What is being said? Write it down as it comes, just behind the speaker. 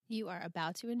You are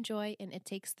about to enjoy an It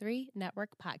Takes Three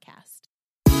Network podcast.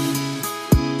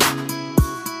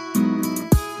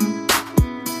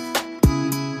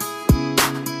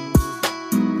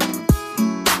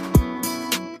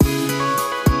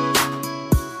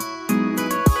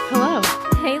 Hello.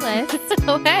 Hey, Liz.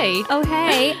 Oh, hey. Oh,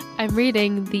 hey. I'm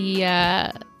reading the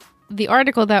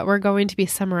article that we're going to be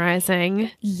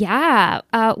summarizing. Yeah.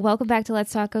 Welcome back to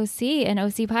Let's Talk OC, an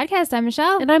OC podcast. I'm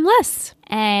Michelle. And I'm Liz.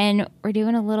 And we're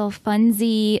doing a little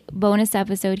funsy bonus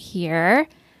episode here.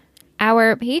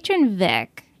 Our patron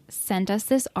Vic sent us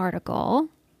this article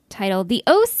titled The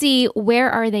OC,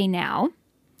 Where Are They Now?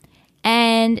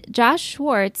 And Josh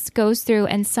Schwartz goes through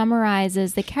and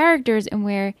summarizes the characters and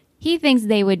where he thinks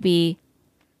they would be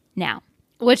now.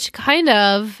 Which kind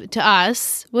of, to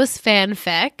us, was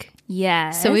fanfic.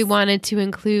 Yes. So we wanted to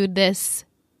include this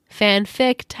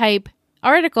fanfic type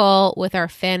article with our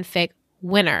fanfic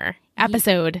winner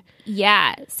episode.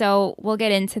 Yeah. So we'll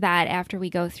get into that after we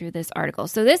go through this article.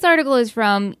 So this article is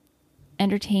from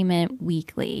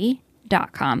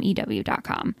entertainmentweekly.com,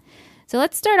 EW.com. So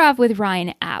let's start off with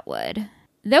Ryan Atwood.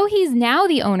 Though he's now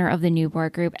the owner of the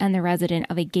Newport Group and the resident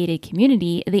of a gated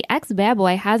community, the ex-bad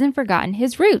boy hasn't forgotten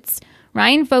his roots.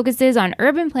 Ryan focuses on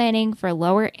urban planning for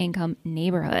lower-income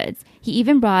neighborhoods. He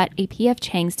even brought a P.F.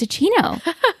 Chang's to Chino.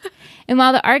 And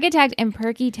while the architect and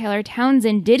perky Taylor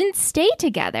Townsend didn't stay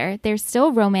together, there's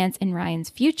still romance in Ryan's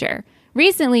future.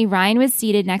 Recently, Ryan was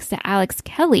seated next to Alex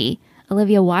Kelly,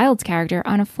 Olivia Wilde's character,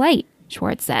 on a flight,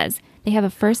 Schwartz says. They have a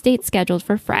first date scheduled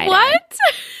for Friday. What?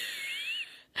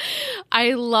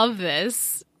 I love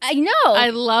this. I know.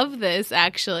 I love this,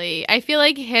 actually. I feel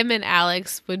like him and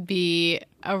Alex would be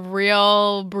a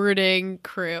real brooding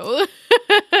crew.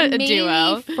 Maybe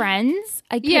duo. Friends.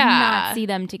 I could not see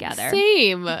them together.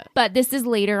 Same. But this is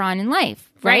later on in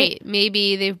life, right?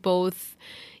 Maybe they've both,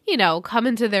 come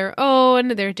into their own.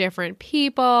 They're different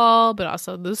people, but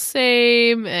also the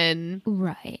same. And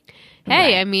right.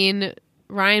 Hey, I mean,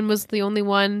 Ryan was the only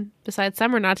one besides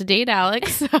Summer not to date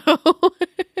Alex. So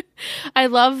I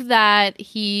love that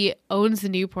he owns the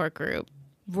Newport Group.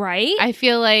 Right? I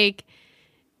feel like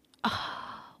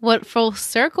what full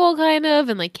circle kind of,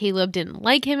 and like Caleb didn't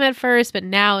like him at first, but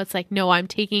now it's like, no, I'm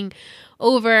taking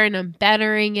over and I'm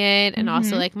bettering it. And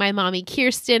also like my mommy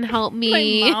Kirsten helped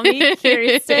me. My mommy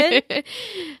Kirsten.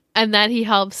 And that he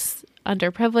helps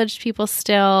underprivileged people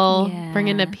still,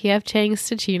 bringing a P.F. Chang's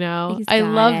to Chino. I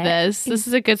love this. This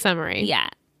is a good summary. Yeah.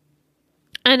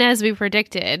 And as we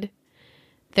predicted,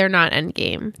 they're not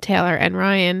endgame. Taylor and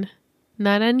Ryan,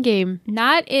 not endgame.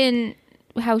 Not in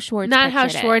how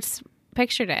Schwartz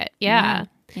pictured it. Yeah.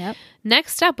 Yep.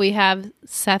 Next up, we have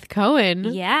Seth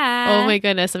Cohen. Yeah. Oh my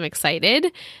goodness, I'm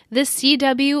excited. The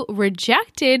CW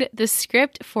rejected the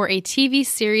script for a TV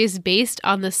series based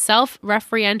on the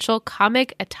self-referential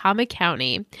comic Atomic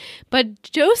County. But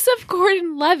Joseph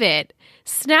Gordon-Levitt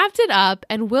snapped it up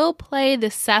and will play the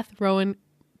Seth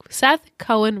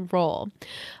Cohen role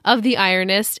of the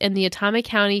Ironist in the Atomic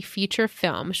County feature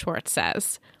film, Schwartz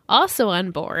says. Also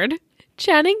on board,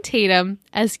 Channing Tatum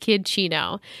as Kid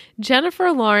Chino,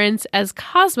 Jennifer Lawrence as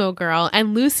Cosmo Girl,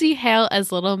 and Lucy Hale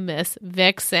as Little Miss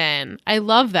Vixen. I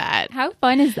love that. How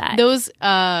fun is that? Those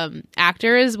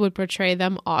actors would portray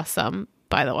them awesome,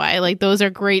 by the way. Like, those are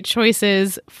great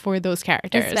choices for those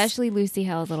characters. Especially Lucy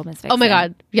Hale as Little Miss Vixen. Oh my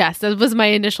God. Yes, that was my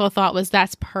initial thought, was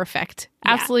that's perfect.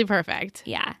 Yeah. Absolutely perfect.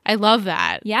 Yeah. I love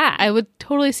that. Yeah. I would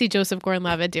totally see Joseph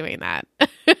Gordon-Levitt doing that.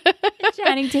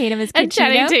 Channing Tatum as Kid Chino.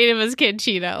 And Channing Tatum as Kid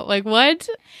Chino. Like, what?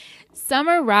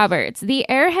 Summer Roberts, the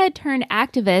airhead turned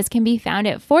activist, can be found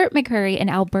at Fort McMurray in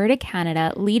Alberta,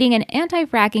 Canada, leading an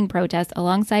anti-fracking protest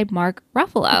alongside Mark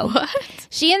Ruffalo. What?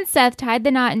 She and Seth tied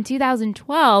the knot in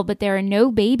 2012, but there are no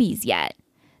babies yet.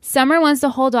 Summer wants to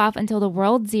hold off until the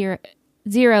world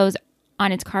zeroes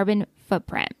on its carbon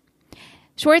footprint.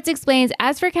 Schwartz explains,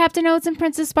 as for Captain Oates and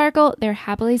Princess Sparkle, they're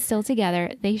happily still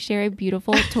together. They share a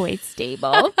beautiful toy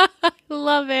stable.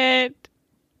 Love it.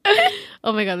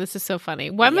 Oh my God, this is so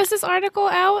funny. When was this article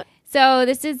out? So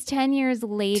this is 10 years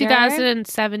later.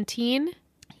 2017?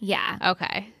 Yeah.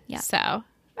 Okay. Yeah. So,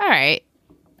 all right.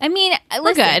 I mean,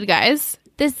 We're good, guys.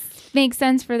 This makes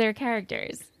sense for their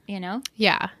characters, you know?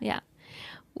 Yeah. Yeah.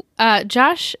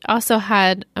 Josh also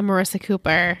had a Marissa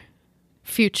Cooper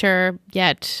future,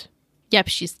 yet... Yep,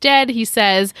 she's dead. He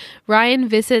says, Ryan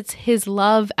visits his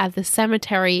love at the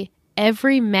cemetery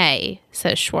every May,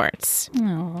 says Schwartz.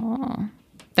 Aww.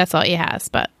 That's all he has,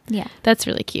 but yeah, that's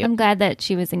really cute. I'm glad that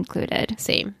she was included.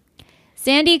 Same.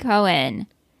 Sandy Cohen.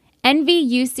 Envy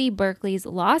UC Berkeley's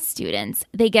law students.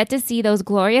 They get to see those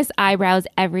glorious eyebrows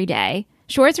every day.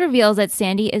 Schwartz reveals that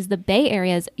Sandy is the Bay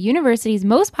Area's university's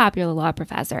most popular law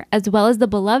professor, as well as the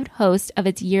beloved host of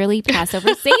its yearly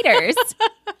Passover Seders.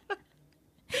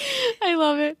 I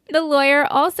love it. The lawyer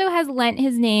also has lent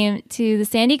his name to the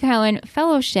Sandy Cohen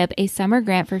Fellowship, a summer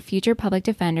grant for future public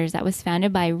defenders that was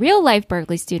founded by real-life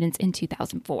Berkeley students in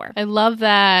 2004. I love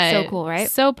that. So cool, right?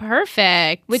 So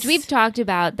perfect. Which we've talked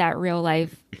about that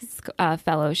real-life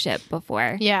fellowship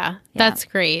before. Yeah, that's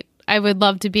great. I would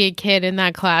love to be a kid in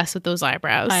that class with those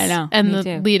eyebrows. I know. And Me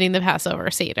too. leading the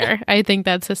Passover Seder. I think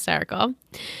that's hysterical.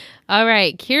 All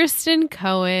right. Kirsten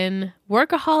Cohen,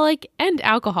 workaholic and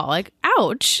alcoholic.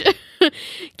 Ouch.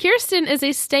 Kirsten is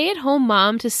a stay-at-home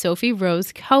mom to Sophie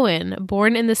Rose Cohen,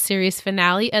 born in the series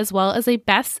finale, as well as a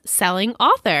best-selling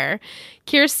author.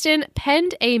 Kirsten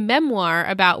penned a memoir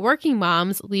about working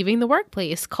moms leaving the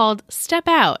workplace called Step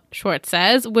Out, Schwartz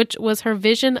says, which was her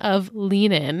vision of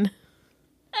lean in.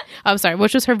 I'm sorry,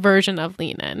 which was her version of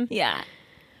lean in. Yeah.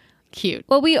 Cute.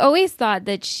 Well, we always thought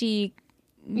that she...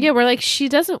 Yeah, we're like,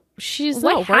 she's what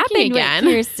not working happened again.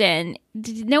 with Kirsten?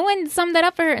 No one summed that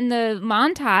up for her in the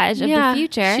montage of the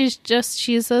future.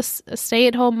 She's a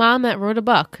stay-at-home mom that wrote a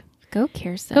book. Go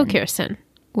Kirsten. Go Kirsten.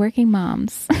 Working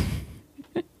moms.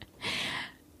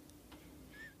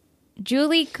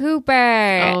 Julie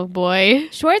Cooper. Oh, boy.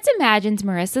 Schwartz imagines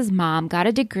Marissa's mom got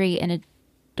a degree in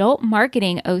adult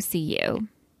marketing OCU.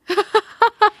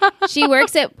 She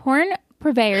works at porn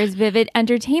purveyors Vivid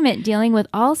Entertainment, dealing with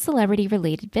all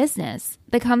celebrity-related business.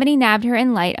 The company nabbed her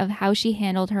in light of how she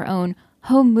handled her own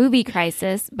home movie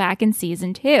crisis back in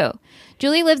season 2.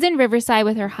 Julie lives in Riverside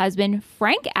with her husband,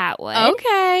 Frank Atwood.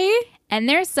 Okay. And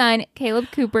their son, Caleb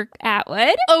Cooper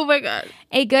Atwood. Oh, my God.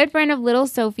 A good friend of little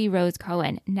Sophie Rose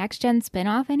Cohen. Next Gen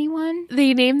spinoff, anyone?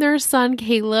 They named their son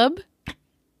Caleb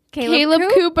Caleb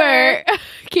Cooper.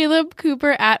 Caleb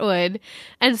Cooper Atwood.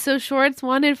 And so Schwartz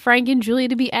wanted Frank and Julie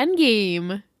to be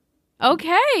endgame.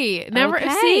 Okay.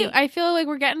 See, I feel like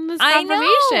we're getting this confirmation.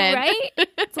 I know, right?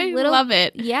 It's I love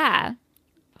it. Yeah.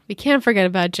 We can't forget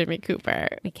about Jimmy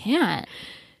Cooper. We can't.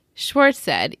 Schwartz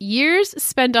said, years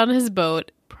spent on his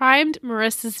boat primed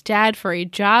Marissa's dad for a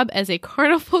job as a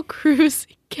Carnival cruise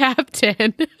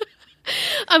captain.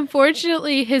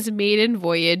 Unfortunately, his maiden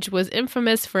voyage was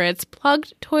infamous for its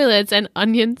plugged toilets and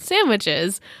onion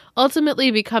sandwiches, ultimately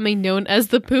becoming known as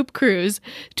the Poop Cruise.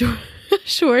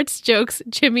 Schwartz jokes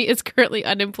Jimmy is currently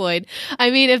unemployed. I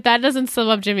mean, if that doesn't sum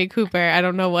up Jimmy Cooper, I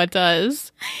don't know what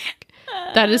does.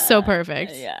 That is so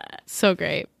perfect. Yeah. So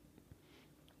great.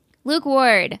 Luke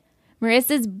Ward.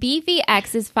 Marissa's beefy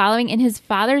ex is following in his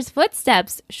father's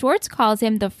footsteps. Schwartz calls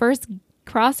him the first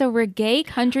crossover gay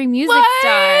country music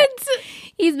star.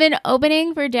 He's been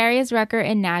opening for Darius Rucker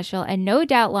in Nashville and no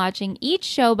doubt launching each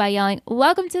show by yelling,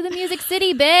 "Welcome to the Music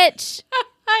City, bitch."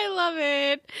 I love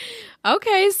it.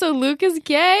 Okay, so Luke is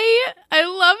gay. I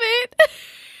love it.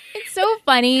 It's so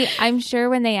funny. I'm sure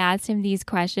when they asked him these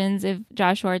questions, if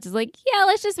Josh Schwartz is like, yeah,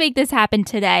 let's just make this happen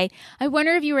today. I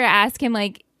wonder if you were to ask him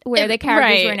like where the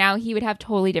characters were now, he would have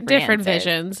totally different answers.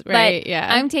 Visions, right? But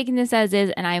yeah. I'm taking this as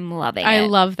is and I'm loving it. I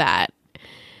love that.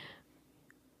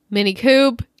 Minnie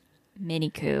Coop.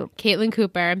 Caitlin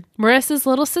Cooper. Marissa's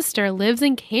little sister lives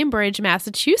in Cambridge,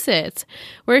 Massachusetts,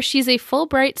 where she's a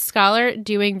Fulbright scholar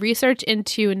doing research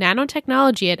into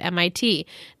nanotechnology at MIT.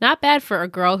 Not bad for a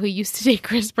girl who used to date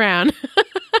Chris Brown.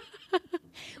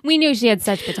 We knew she had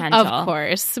such potential. Of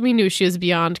course. We knew she was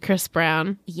beyond Chris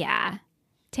Brown. Yeah.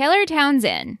 Taylor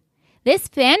Townsend. This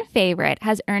fan favorite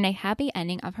has earned a happy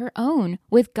ending of her own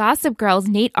with Gossip Girl's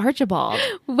Nate Archibald.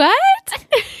 What?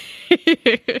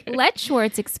 Let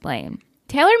Schwartz explain.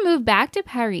 Taylor moved back to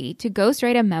Paris to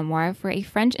ghostwrite a memoir for a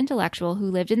French intellectual who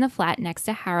lived in the flat next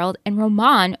to Harold and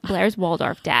Roman, Blair's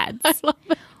Waldorf dads. I love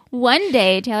it. One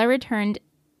day, Taylor returned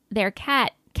their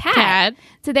cat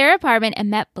to their apartment and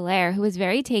met Blair, who was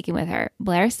very taken with her.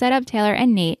 Blair set up Taylor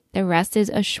and Nate. The rest is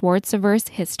a Schwartziverse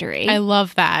history. I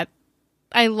love that.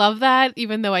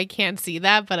 Even though I can't see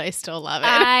that, but I still love it.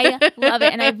 I love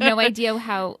it. And I have no idea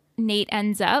how Nate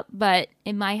ends up, but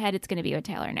in my head, it's going to be with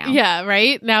Taylor now. Yeah,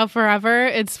 right? Now forever,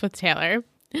 it's with Taylor.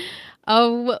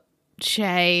 Oh,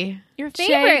 Che. Your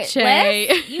favorite,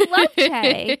 Liz? You love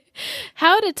Che.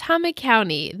 How did Atomic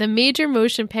County, the major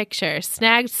motion picture,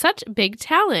 snag such big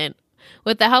talent?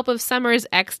 With the help of Summer's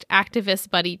ex-activist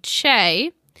buddy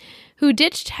Che, who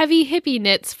ditched heavy hippie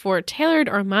knits for tailored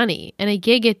Armani and a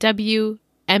gig at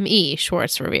WME,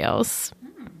 Schwartz reveals.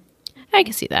 I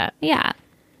can see that. Yeah.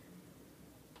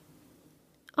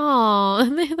 Oh,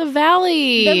 the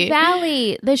Valley. The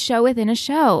Valley, the show within a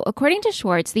show. According to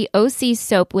Schwartz, the OC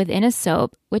soap within a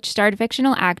soap, which starred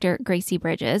fictional actor Gracie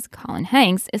Bridges, Colin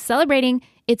Hanks, is celebrating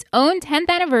its own 10th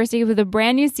anniversary with a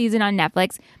brand new season on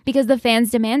Netflix because the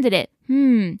fans demanded it.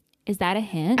 Is that a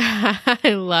hint?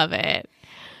 I love it.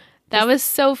 That was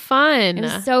so fun. It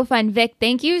was so fun. Vic,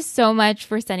 thank you so much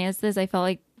for sending us this. I felt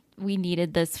like we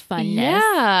needed this funness.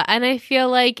 Yeah, and I feel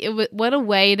like what a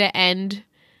way to end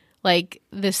like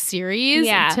the series,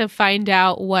 to find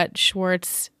out what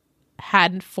Schwartz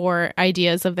had for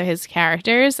ideas of his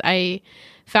characters. I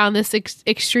found this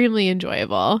extremely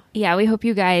enjoyable. Yeah, we hope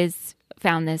you guys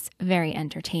found this very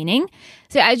entertaining.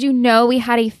 So as you know, we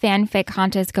had a fanfic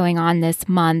contest going on this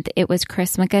month. It was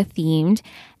Christmaka themed,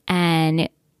 and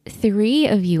 3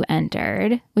 of you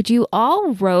entered, which you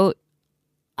all wrote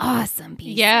awesome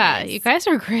pieces. Yeah, you guys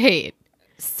are great.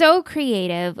 So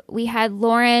creative. We had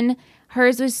Lauren.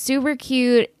 Hers was super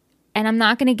cute, and I'm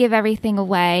not going to give everything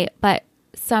away, but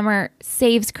Summer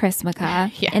saves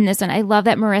Christmaka in this one. I love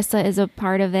that Marissa is a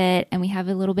part of it, and we have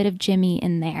a little bit of Jimmy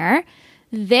in there.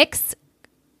 Vic's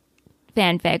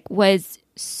fanfic was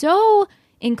so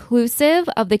inclusive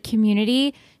of the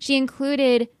community. She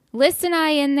included Liz and I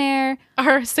in there.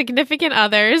 Our significant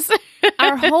others.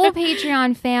 Our whole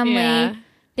Patreon family. Yeah.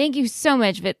 Thank you so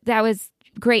much, Vic. That was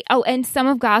great. Oh, and some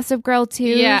of Gossip Girl, too.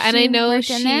 Yeah, and I know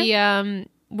she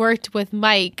worked with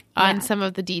Mike on some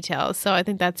of the details, so I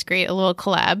think that's great. A little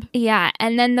collab. Yeah,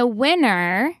 and then the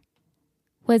winner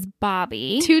was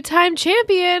Bobby. 2-time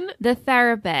champion. The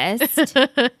therapist.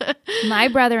 My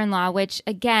brother-in-law, which,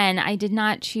 again, I did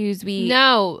not choose.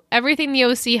 No, everything the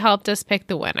OC helped us pick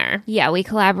the winner. Yeah, we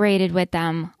collaborated with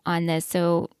them on this,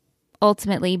 so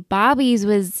ultimately, Bobby's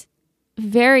was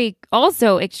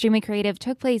also extremely creative,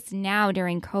 took place now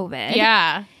during COVID.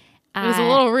 Yeah. It was a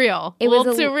little real. It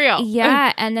was too real.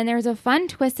 Yeah. And then there was a fun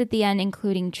twist at the end,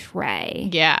 including Trey.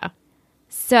 Yeah.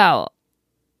 So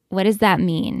what does that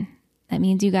mean? That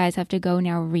means you guys have to go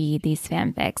now read these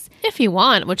fanfics. If you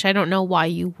want, which I don't know why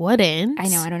you wouldn't. I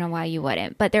know. I don't know why you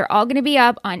wouldn't. But they're all going to be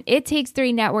up on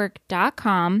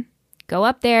ittakes3network.com. Go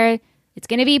up there. It's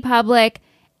going to be public.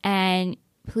 And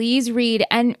please read.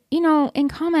 And, in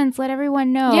comments, let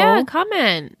everyone know. Yeah,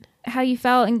 comment. How you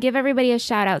felt and give everybody a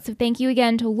shout out. So thank you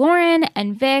again to Lauren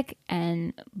and Vic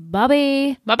and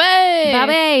Bobby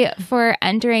for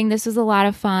entering. This was a lot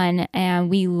of fun and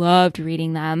we loved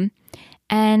reading them.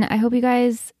 And I hope you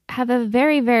guys have a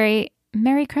very, very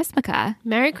Merry Christmaka.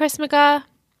 Merry Christmaka.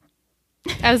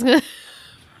 I was going to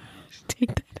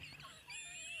take that.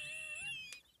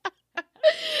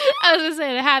 I was going to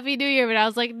say a Happy New Year, but I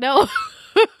was like, no.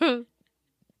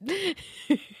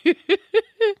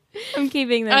 I'm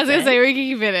keeping this. I was going to say we're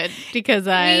keeping it because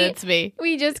it's me.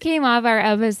 We just came off our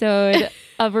episode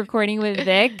of recording with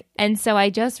Vic, and so I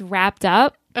just wrapped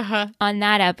up on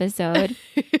that episode.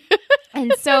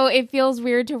 And so it feels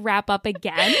weird to wrap up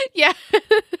again. Yeah. I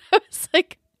was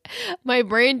like, my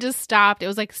brain just stopped. It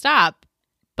was like, stop.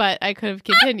 But I could have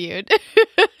continued.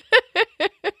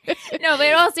 No, but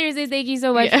in all seriousness, thank you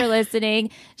so much for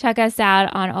listening. Check us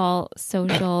out on all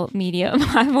social media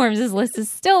platforms. This list is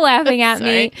still laughing at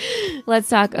me. Let's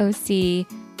Talk OC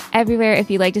everywhere.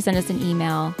 If you'd like to send us an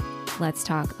email,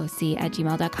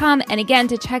 letstalkoc@gmail.com. And again,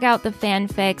 to check out the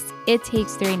fanfics,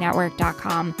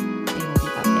 ittakes3network.com. They will be